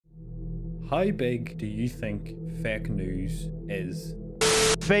How big do you think fake news is?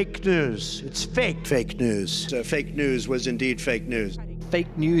 Fake news. It's fake. Fake news. Fake news was indeed fake news.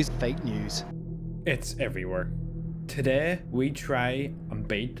 Fake news. Fake news. It's everywhere. Today, we try and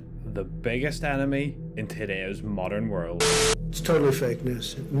beat the biggest enemy in today's modern world. It's totally fake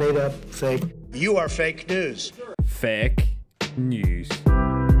news. Made up, fake. You are fake news. Fake news.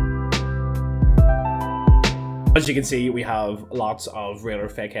 As you can see, we have lots of real or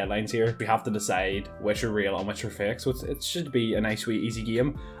fake headlines here. We have to decide which are real and which are fake, so it should be a nice, wee, easy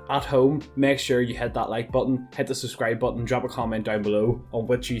game. At home, make sure you hit that like button, hit the subscribe button, drop a comment down below on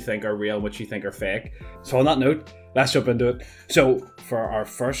which you think are real and which you think are fake. So on that note, let's jump into it. So for our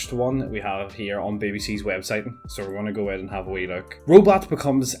first one, we have here on BBC's website, so we're going to go ahead and have a wee look. Robot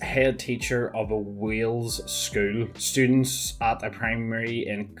becomes head teacher of a Wales school. Students at a primary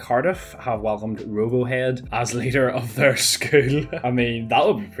in Cardiff have welcomed Robohead as leader of their school. I mean, that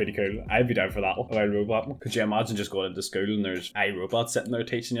would be pretty cool. I'd be down for that, a robot. Could you imagine just going into school and there's a robot sitting there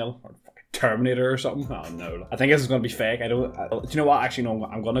teaching you? Or Terminator or something? Oh no. I think this is going to be fake. Do you know what? Actually, no,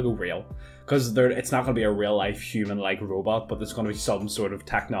 I'm going to go real. Because it's not going to be a real life human-like robot, but there's going to be some sort of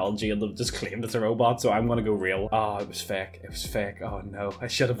technology and they'll just claim it's a robot, so I'm going to go real. Oh, it was fake. It was fake. Oh no. I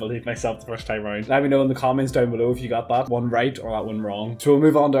should have believed myself the first time around. Let me know in the comments down below if you got that one right or that one wrong. So we'll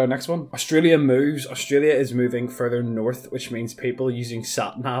move on to our next one. Australia moves. Australia is moving further north, which means people using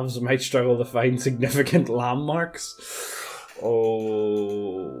sat-navs might struggle to find significant landmarks.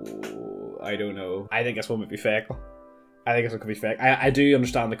 Oh, I don't know. I think this one might be fake. I think this one could be fake. I do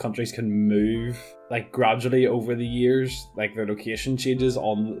understand the countries can move like gradually over the years, like their location changes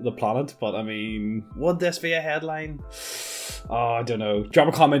on the planet, but I mean, would this be a headline? Oh, I don't know. Drop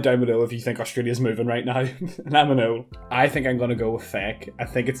a comment down below if you think Australia's moving right now. Let me know. I think I'm gonna go with fake. I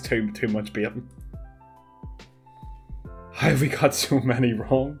think it's too much bait. How have we got so many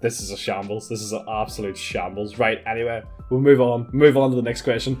wrong? This is a shambles. This is an absolute shambles. Right, anyway, we'll move on. Move on to the next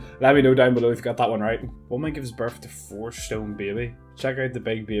question. Let me know down below if you got that one right. Woman gives birth to 4-stone baby. Check out the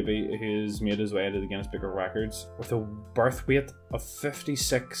big baby who's made his way to the Guinness Book of Records with a birth weight of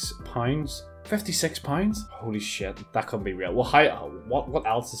 56 pounds. 56 pounds? Holy shit, that couldn't be real. Well, what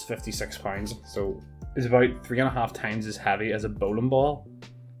else is 56 pounds? So it's about 3.5 times as heavy as a bowling ball.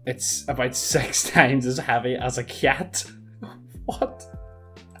 It's about 6 times as heavy as a cat. What?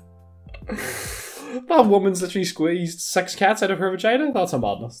 That woman's literally squeezed 6 cats out of her vagina? That's a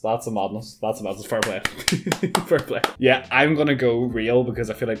madness. That's a madness. That's a madness. Fair play. Fair play. Yeah, I'm gonna go real because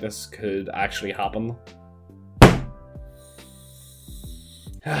I feel like this could actually happen.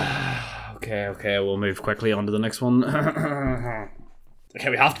 Okay, we'll move quickly on to the next one. Okay,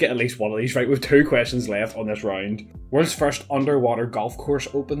 we have to get at least one of these right. We have 2 questions left on this round. World's first underwater golf course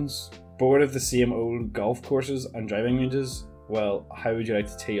opens. Bored of the same old golf courses and driving ranges? Well, how would you like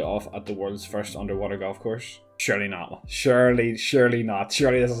to tee off at the world's first underwater golf course? Surely not. Surely not.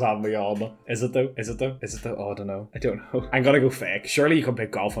 Surely this is happening on. Is it though? Is it though? Is it though? Oh, I don't know. I don't know. I'm gonna go fake. Surely you can play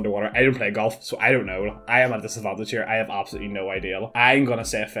golf underwater. I don't play golf, so I don't know. I am at a disadvantage here. I have absolutely no idea. I'm gonna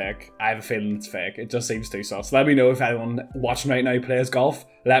say fake. I have a feeling it's fake. It just seems too sus. Let me know if anyone watching right now plays golf.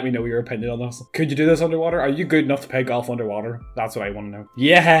 Let me know your opinion on this. Could you do this underwater? Are you good enough to play golf underwater? That's what I want to know.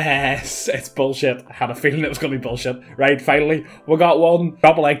 Yes! It's bullshit. I had a feeling it was going to be bullshit. Right, finally, we got one.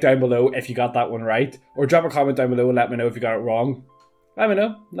 Drop a like down below if you got that one right. Or drop a comment down below and let me know if you got it wrong. Let me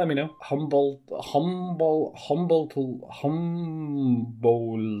know. Let me know. Humboldt.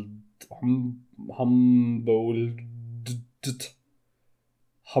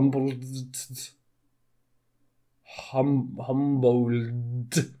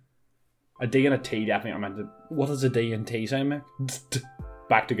 A D and a T definitely are meant to. What does a D and T sound like?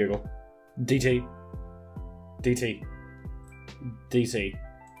 Back to Google. DT. DT. DC.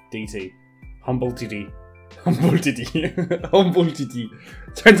 DT. Humble TD. Humble TD. Humble TD.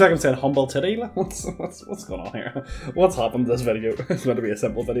 Turns like I'm saying humble titty. What's going on here? What's happened to this video? It's going to be a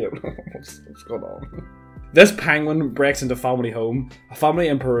simple video. What's going on? This penguin breaks into family home. A family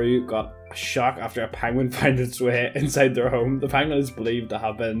in Peru got a shock after a penguin found its way inside their home. The penguin is believed to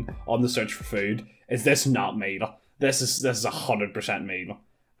have been on the search for food. Is this not me? This is 100% me.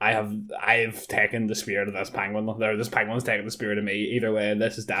 I have taken the spirit of this penguin. This penguin's taken the spirit of me. Either way,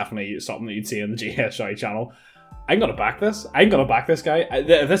 this is definitely something that you'd see on the GS Jonny channel. I'm gonna back this. I'm gonna back this guy.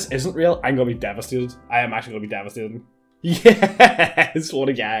 If this isn't real, I'm gonna be devastated. I am actually gonna be devastated. Yes! What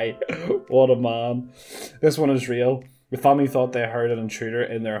a guy. What a man. This one is real. The family thought they heard an intruder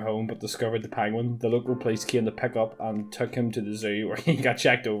in their home but discovered the penguin. The local police came to pick up and took him to the zoo where he got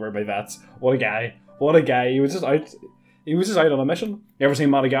checked over by vets. What a guy. What a guy. He was just out on a mission. You ever seen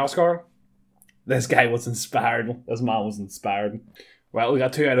Madagascar? This guy was inspired. This man was inspired. Well, we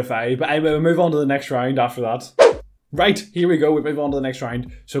got 2 out of 5, but anyway, we'll move on to the next round after that. Right, here we go, we move on to the next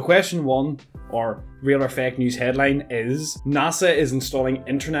round. So question 1, or real or fake news headline, is NASA is installing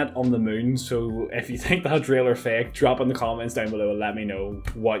internet on the moon. So if you think that's real or fake, drop in the comments down below and let me know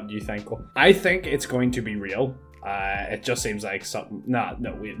what you think. I think it's going to be real. It just seems like something. No,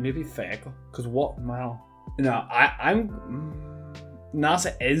 wait, maybe fake. Because what? Well, no,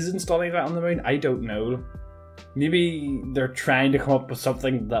 NASA is installing that on the moon. I don't know. Maybe they're trying to come up with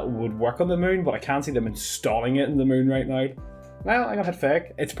something that would work on the moon, but I can't see them installing it in the moon right now. Well, I'm gonna hit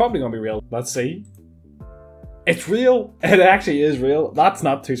fake. It's probably gonna be real. Let's see. It's real. It actually is real. That's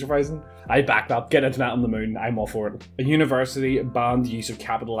not too surprising. I back that. Get internet on the moon. I'm all for it. A university banned use of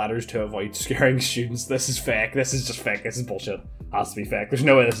capital letters to avoid scaring students. This is fake. This is just fake. This is bullshit. Has to be fake. There's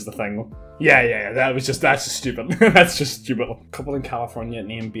no way this is the thing. Yeah. That's just stupid. That's just stupid. Couple in California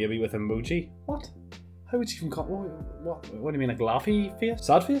named baby with emoji. What? How would you even call what do you mean, like laughy face?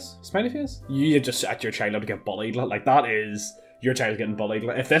 Sad face? Smiley face? You just set your child up to get bullied. Like, that is your child getting bullied.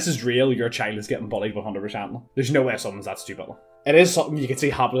 If this is real, your child is getting bullied 100%. There's no way someone's that stupid. It is something you can see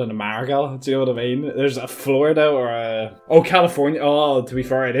happening in America. Do you know what I mean? There's a Florida or a... Oh, California. Oh, to be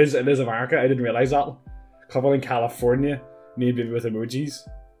fair, it is America. I didn't realise that. Couple in California named baby with emojis.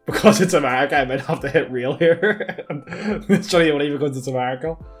 Because it's America, I might have to hit real here. It's Johnny only because it's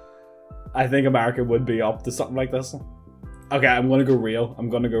America. I think America would be up to something like this. Okay, I'm gonna go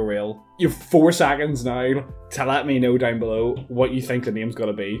real. You have 4 seconds now to let me know down below what you think the name's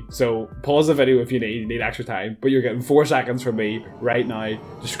gonna be. So pause the video if you need extra time, but you're getting 4 seconds from me right now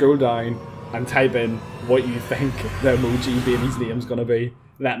to scroll down and type in what you think the emoji baby's name's gonna be.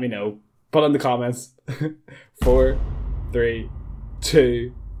 Let me know. Put in the comments. 4, 3,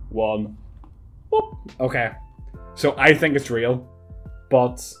 2, 1. Whoop. Okay, so I think it's real,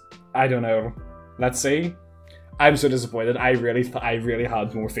 but I don't know. Let's see. I'm so disappointed. I really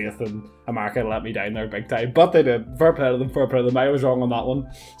had more faith in America to let me down there big time, but they did. Fair play to them. I was wrong on that one.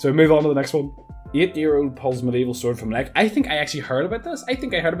 So we move on to the next one. 8-year-old pulls medieval sword from neck. I think I actually heard about this.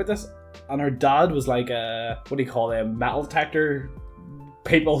 And her dad was like a, what do you call them? Metal detector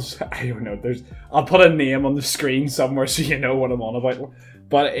people. I don't know. I'll put a name on the screen somewhere so you know what I'm on about.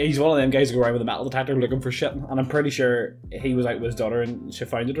 But he's one of them guys who go around with a metal detector looking for shit. And I'm pretty sure he was out with his daughter and she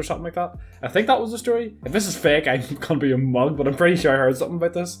found it or something like that. I think that was the story. If this is fake, I'm gonna be a mug, but I'm pretty sure I heard something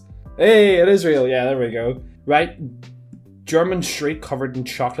about this. Hey, it is real. Yeah, there we go. Right. German street covered in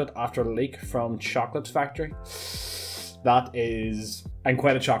chocolate after leak from chocolate factory. That is... I'm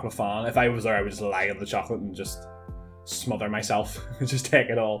quite a chocolate fan. If I was there, I would just lie on the chocolate and just smother myself. Just take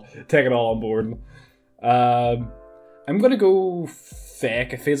it all on board. I'm gonna go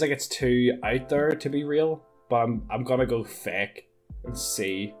fake. It feels like it's too out there to be real, but I'm gonna go fake and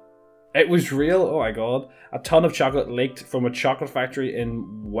see. It was real. Oh my god! A ton of chocolate leaked from a chocolate factory in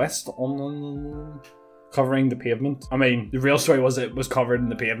West London, covering the pavement. I mean, the real story was it was covered in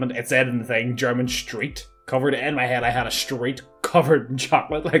the pavement. It said in the thing, German street covered. In my head, I had a street covered in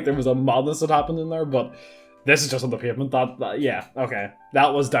chocolate, like there was a madness that happened in there. But this is just on the pavement. Yeah, okay,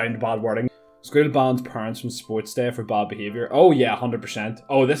 that was down to bad wording. School bans parents from sports day for bad behaviour. Oh yeah, 100%.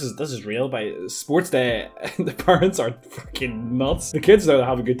 Oh, this is real. By sports day, the parents are fucking nuts. The kids are there to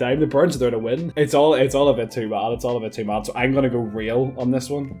have a good time. The parents are there to win. It's all a bit too bad. So I'm gonna go real on this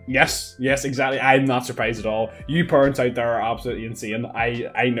one. Yes, exactly. I'm not surprised at all. You parents out there are absolutely insane.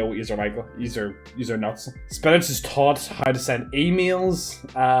 I know what you're like. You're nuts. Spinach is taught how to send emails.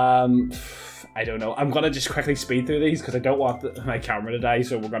 I don't know. I'm going to just quickly speed through these because I don't want my camera to die.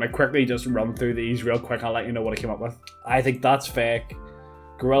 So we're going to quickly just run through these real quick. I'll let you know what I came up with. I think that's fake.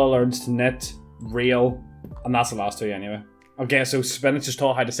 Gorilla learns to knit. Real. And that's the last 2 anyway. Okay, so Spinach is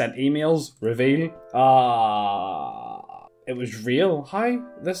taught how to send emails. Reveal. It was real. How?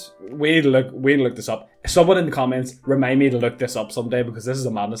 We need to look this up. Someone in the comments remind me to look this up someday because this is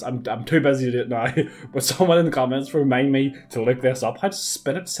a madness. I'm too busy to do it now. But someone in the comments remind me to look this up. How does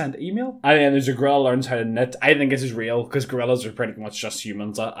Spinach send email? And then there's a gorilla learns how to knit. I think this is real because gorillas are pretty much just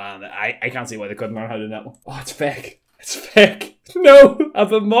humans, and I can't see why they couldn't learn how to knit. Oh, it's fake. It's fake. No, I've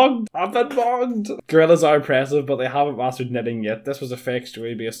been mugged. Gorillas are impressive, but they haven't mastered knitting yet. This was a fake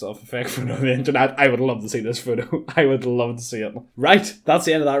story based off a fake photo on the internet. I would love to see this photo. I would love to see it. Right, that's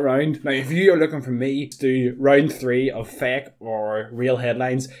the end of that round. Now, if you are looking for me to do round 3 of fake or real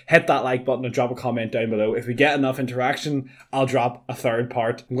headlines, hit that like button and drop a comment down below. If we get enough interaction, I'll drop a 3rd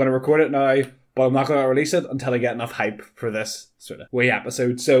part. I'm going to record it now, but I'm not going to release it until I get enough hype for this sort of wee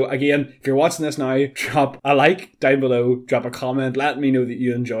episode. So again, if you're watching this now, drop a like down below, drop a comment, let me know that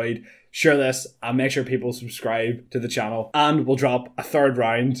you enjoyed. share this and make sure people subscribe to the channel, and we'll drop a third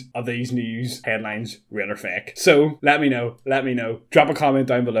round of these news headlines, real or fake. So let me know, drop a comment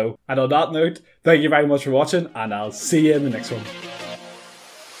down below. And on that note, thank you very much for watching, and I'll see you in the next one.